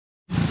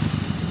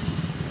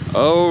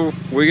Oh,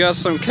 we got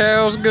some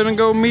cows gonna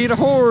go meet a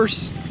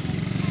horse.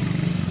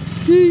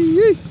 Yee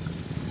yee.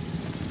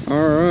 All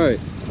right.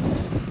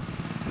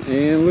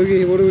 And look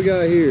at what do we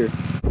got here?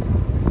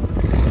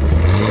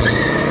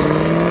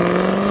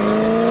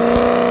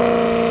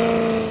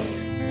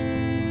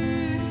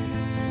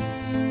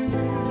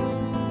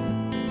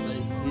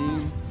 They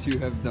seem to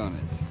have done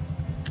it.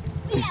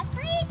 We have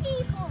 3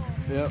 people.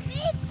 Yep.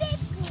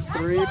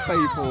 3 3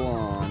 people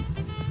on.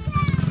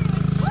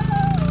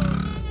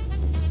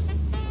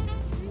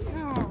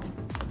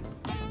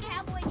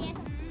 Cowboy dance.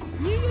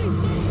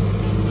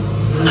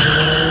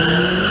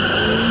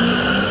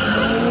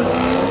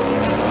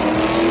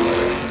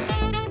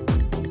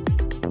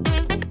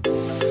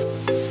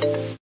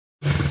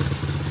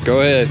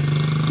 Go ahead.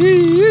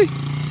 Yee yee.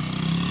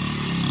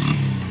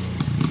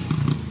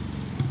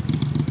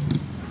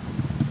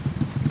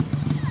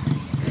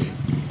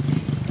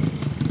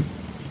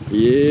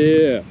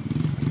 Yeah.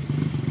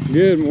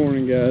 Good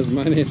morning, guys.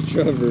 My name's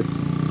Trevor.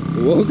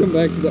 Welcome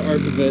back to the Art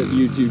of Vette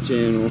YouTube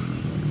channel.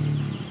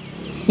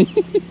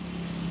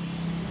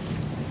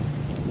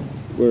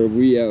 Where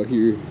we out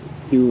here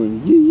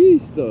doing yee yee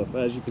stuff.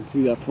 As you can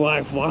see that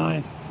flag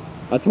flying.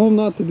 I told him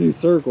not to do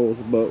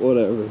circles, but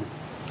whatever.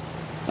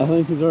 I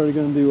think he's already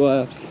gonna do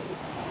laps.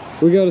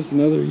 We got us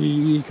another yee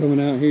yee coming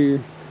out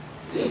here.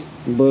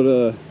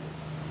 But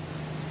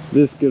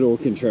this good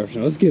old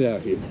contraption. Let's get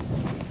out here.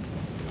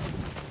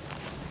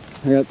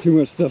 I got too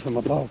much stuff in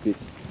my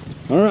pockets.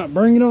 All right,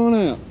 bring it on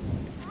out.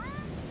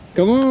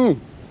 Come on.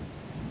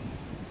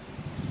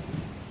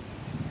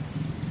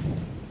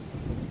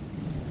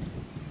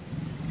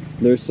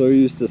 They're so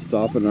used to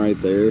stopping right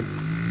there.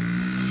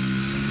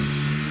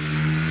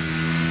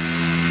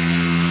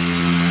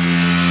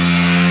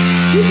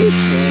 He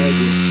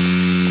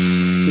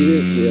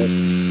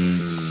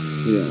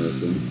didn't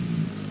listen.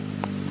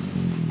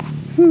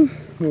 Oh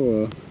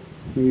well,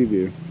 what do you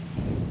do?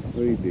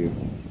 What do you do?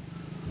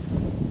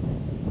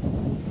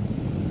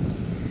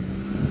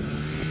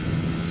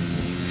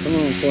 Come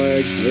on,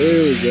 flag.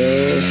 There we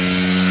go.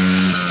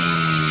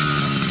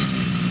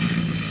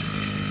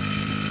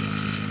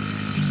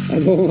 I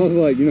told him, I was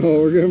like, you know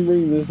what, we're gonna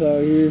bring this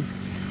out here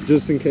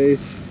just in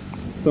case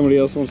somebody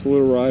else wants a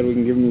little ride. We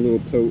can give him a little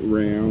tote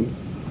round,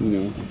 you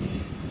know.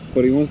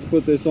 But he wants to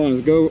put this on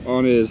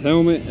his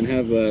helmet and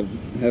have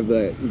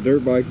that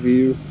dirt bike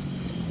view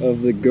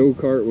of the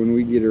go-kart when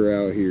we get her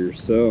out here.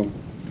 So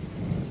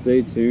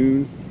stay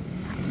tuned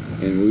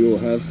and we will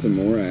have some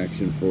more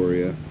action for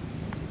you.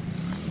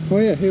 Oh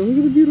yeah, hey, look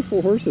at the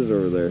beautiful horses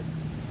over there.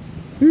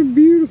 They're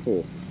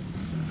beautiful.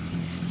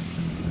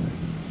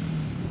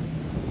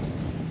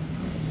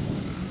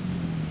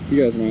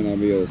 You guys might not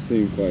be able to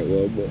see them quite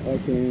well, but I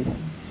can.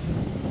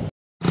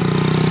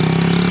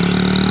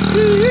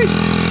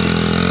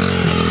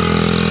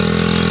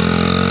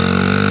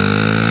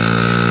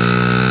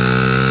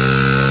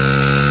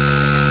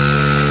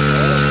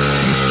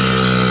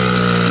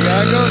 You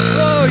gotta go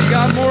slow, you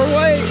got more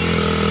weight.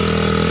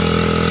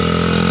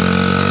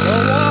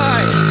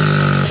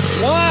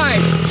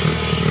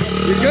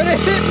 You're gonna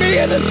hit me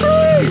in the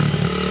tree!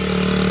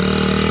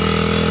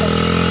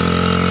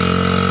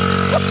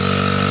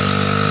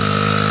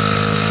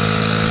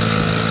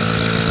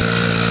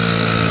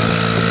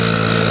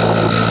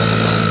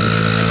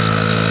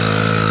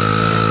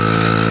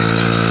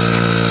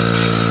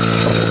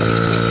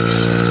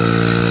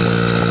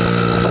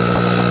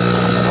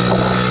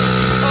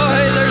 Oh,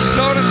 hey, there's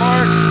donut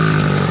marks.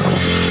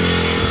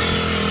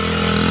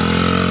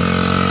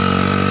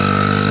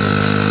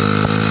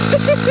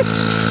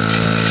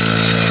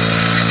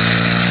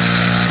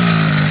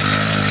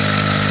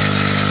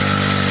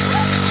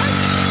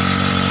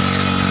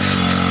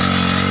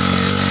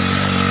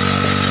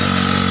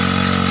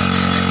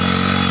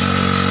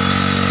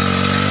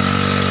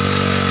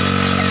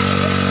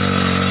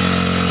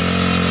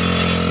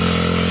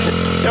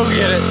 You'll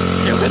get it.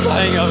 You'll get the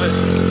hang of it.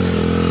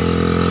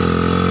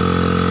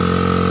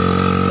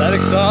 That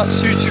exhaust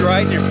shoots you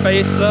right in your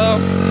face, though.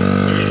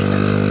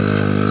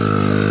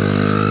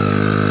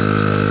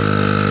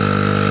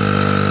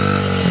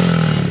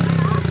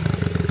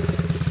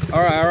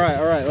 All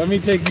right. Let me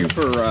take you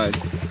for a ride.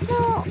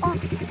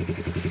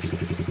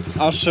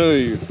 I'll show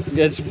you.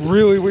 It's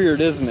really weird,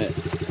 isn't it?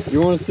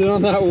 You want to sit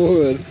on that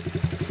wood,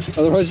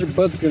 otherwise your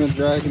butt's gonna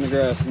drag in the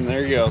grass. And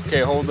there you go.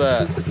 Okay, hold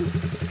that.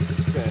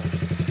 Okay.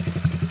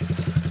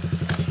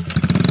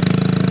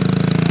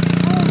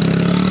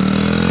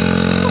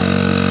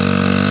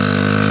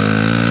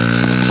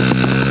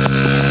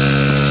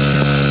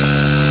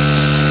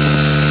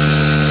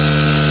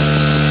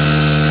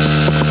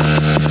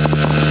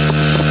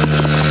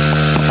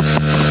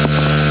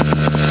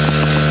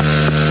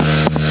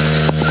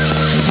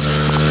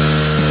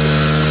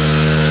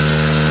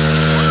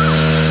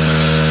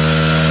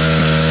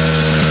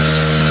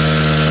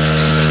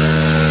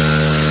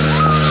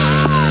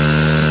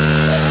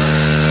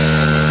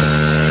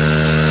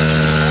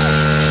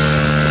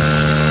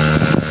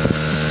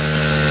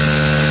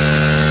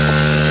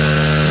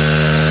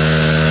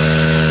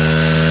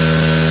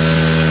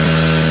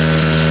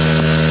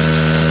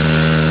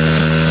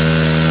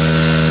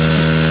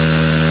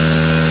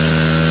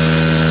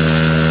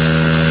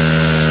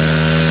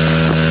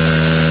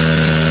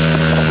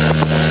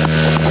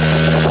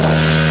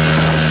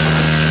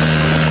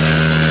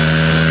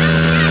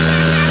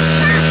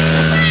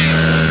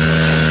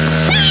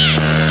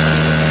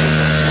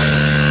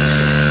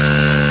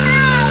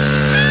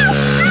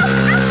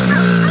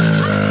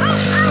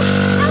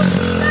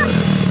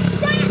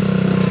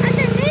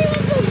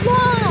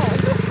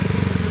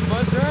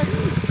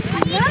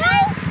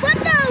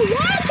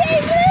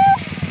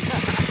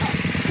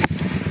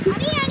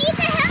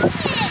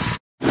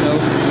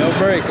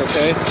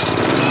 Okay.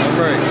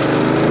 All right.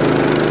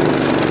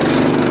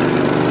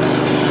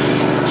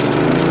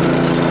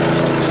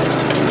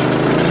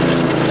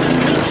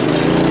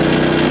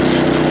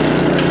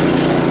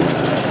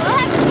 What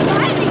happened to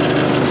driving?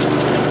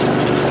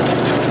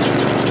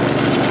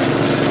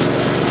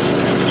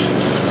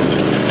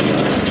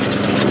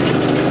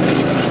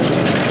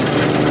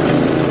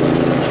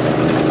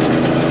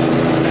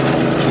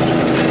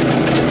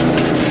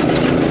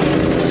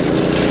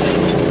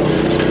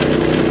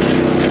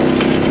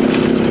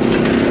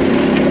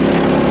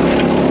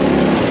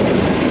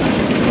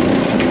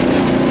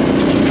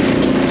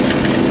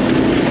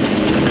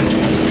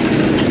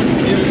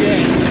 Give it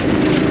gas.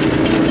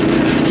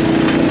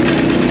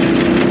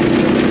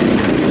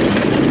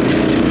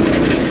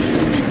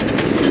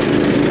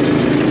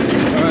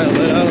 All right,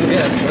 let out the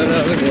gas. Let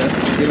out the gas.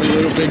 Give it a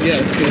little bit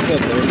gas. Get us up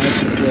there,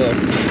 nice and slow.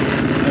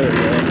 There we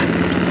go.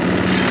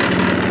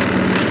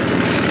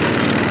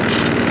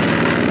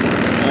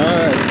 All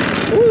right.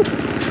 Woo.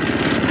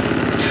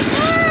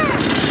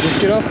 Just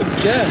get off the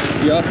gas.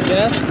 You off the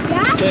gas?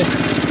 Yeah. Okay.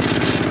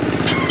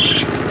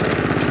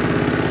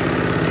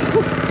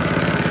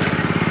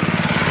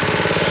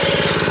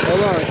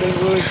 Hold on, I think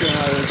Louis can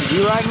ride with you.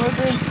 You riding with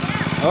him?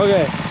 Yeah.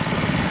 Okay.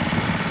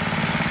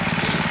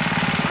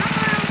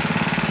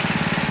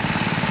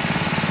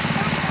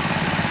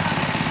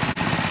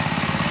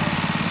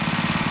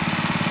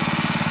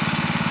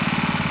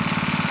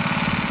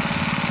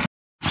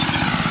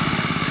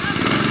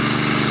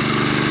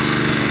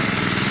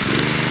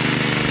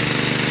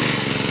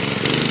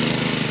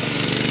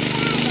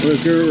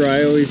 Look at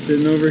Riley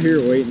sitting over here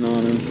waiting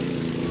on him.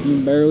 You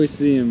can barely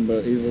see him,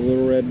 but he's a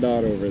little red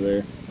dot over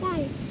there.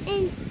 Right.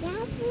 And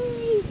that's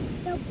really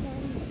so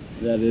fun.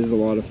 That is a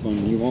lot of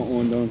fun. You want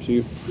one, don't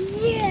you?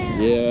 Yeah.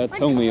 Yeah,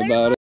 tell me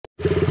about it.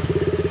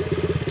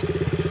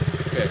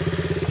 Okay,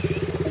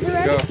 Is it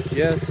ready? go.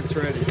 Yes, it's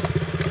ready. You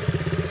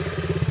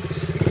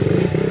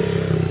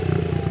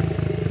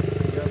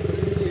gotta put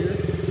it in here.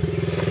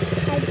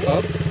 I did.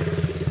 Up.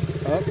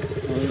 Up.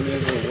 Oh, you may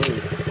as well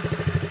wait.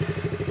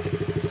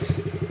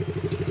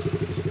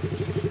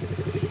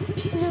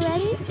 Is it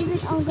ready? Is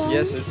it all going?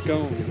 Yes, it's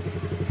going.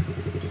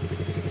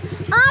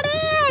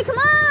 Audie, come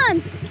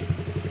on!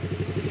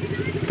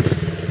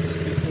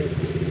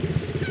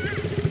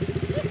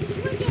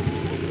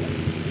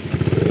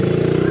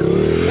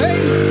 Hey!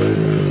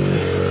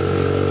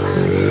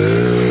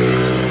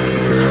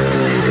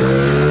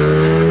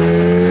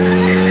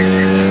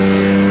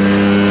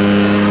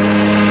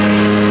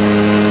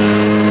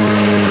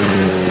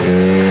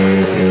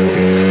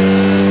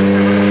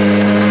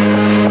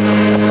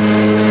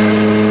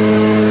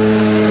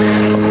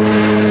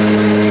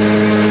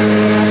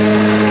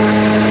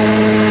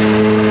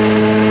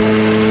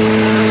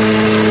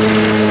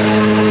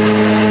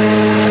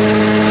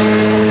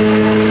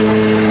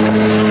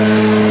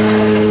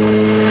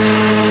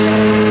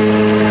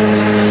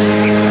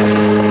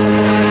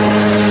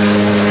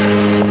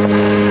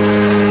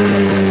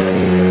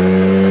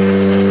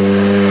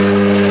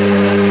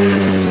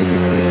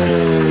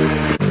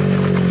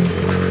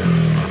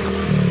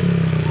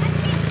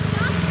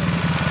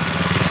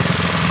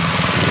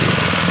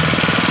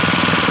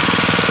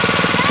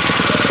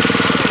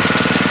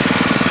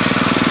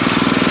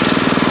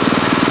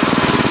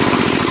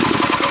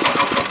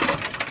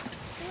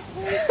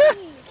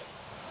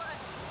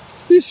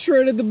 He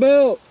shredded the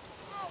belt.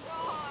 Oh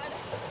God.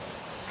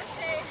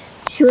 Okay.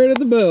 Shredded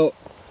the belt.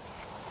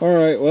 All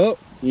right, well,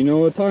 you know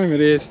what time it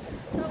is.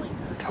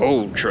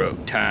 Tow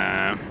truck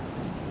time.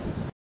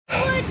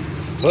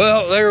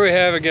 Well, there we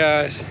have it,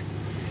 guys.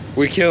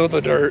 We killed the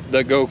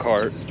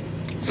go-kart.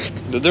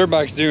 The dirt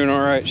bike's doing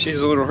all right.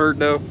 She's a little hurt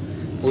though.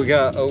 We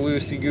got a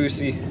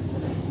loosey-goosey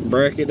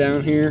bracket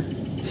down here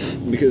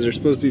because there's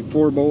supposed to be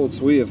 4 bolts.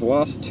 We have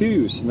lost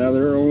 2, so now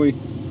there are only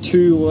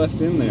 2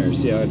 left in there.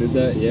 See how I did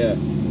that? Yeah.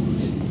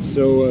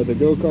 So the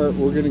go-kart,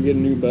 we're gonna get a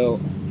new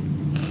belt.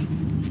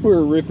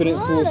 We're ripping it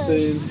full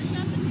saves.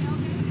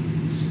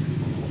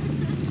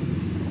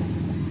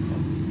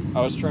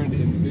 I was trying to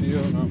end the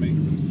video and not make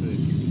them sick.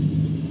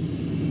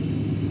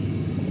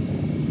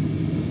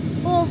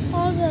 Well,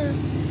 all the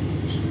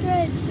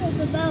shreds of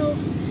the belt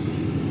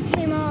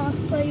came off,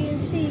 but you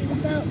can see the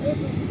belt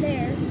isn't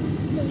there.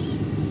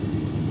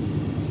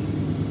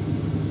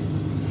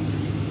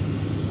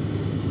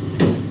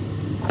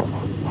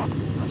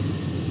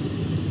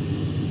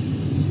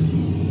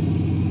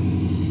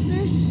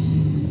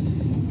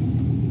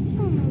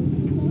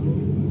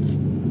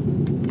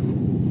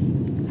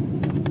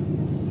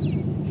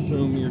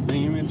 Show me your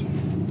damage.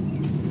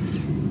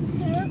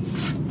 Yep.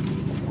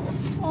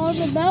 All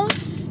the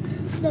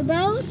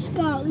belts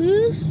got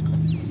loose.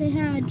 They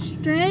had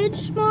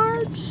stretch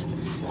marks,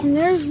 and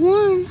there's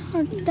one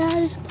our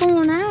dad is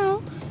pulling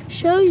out.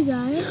 Show you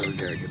guys. Yeah, we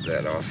gotta get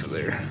that off of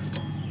there.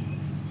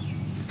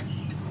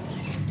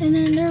 And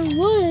then there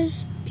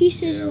was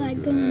pieces Yeah, like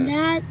look at going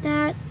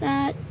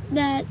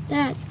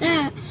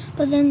that,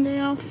 but then they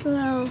all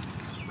fell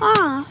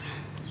off.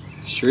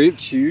 Straight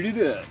chewed it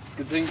up.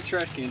 Good thing the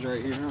trash can's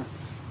right here, huh?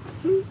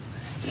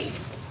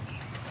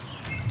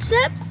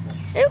 Except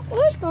It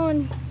was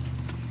going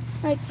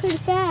like pretty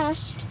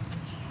fast.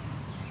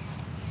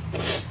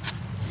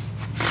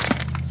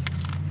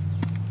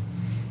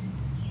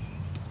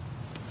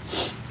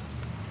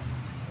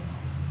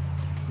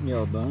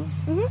 Y'all done?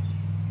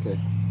 Mm-hmm. Okay,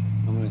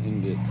 I'm gonna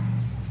end it.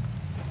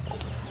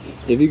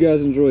 If you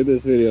guys enjoyed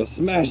this video,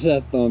 smash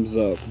that thumbs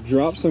up.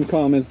 Drop some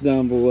comments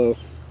down below.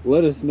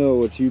 Let us know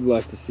what you'd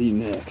like to see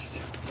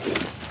next.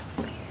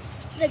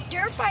 The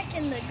dirt bike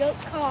and the goat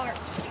kart.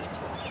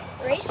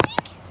 Racing?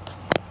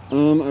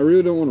 I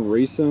really don't want to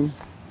race them,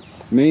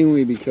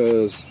 mainly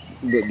because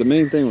the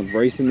main thing with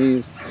racing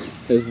these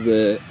is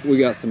that we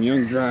got some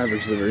young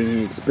drivers that are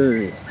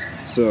inexperienced.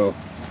 So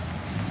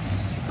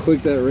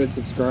click that red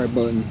subscribe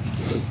button,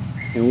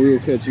 and we will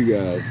catch you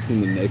guys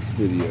in the next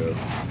video.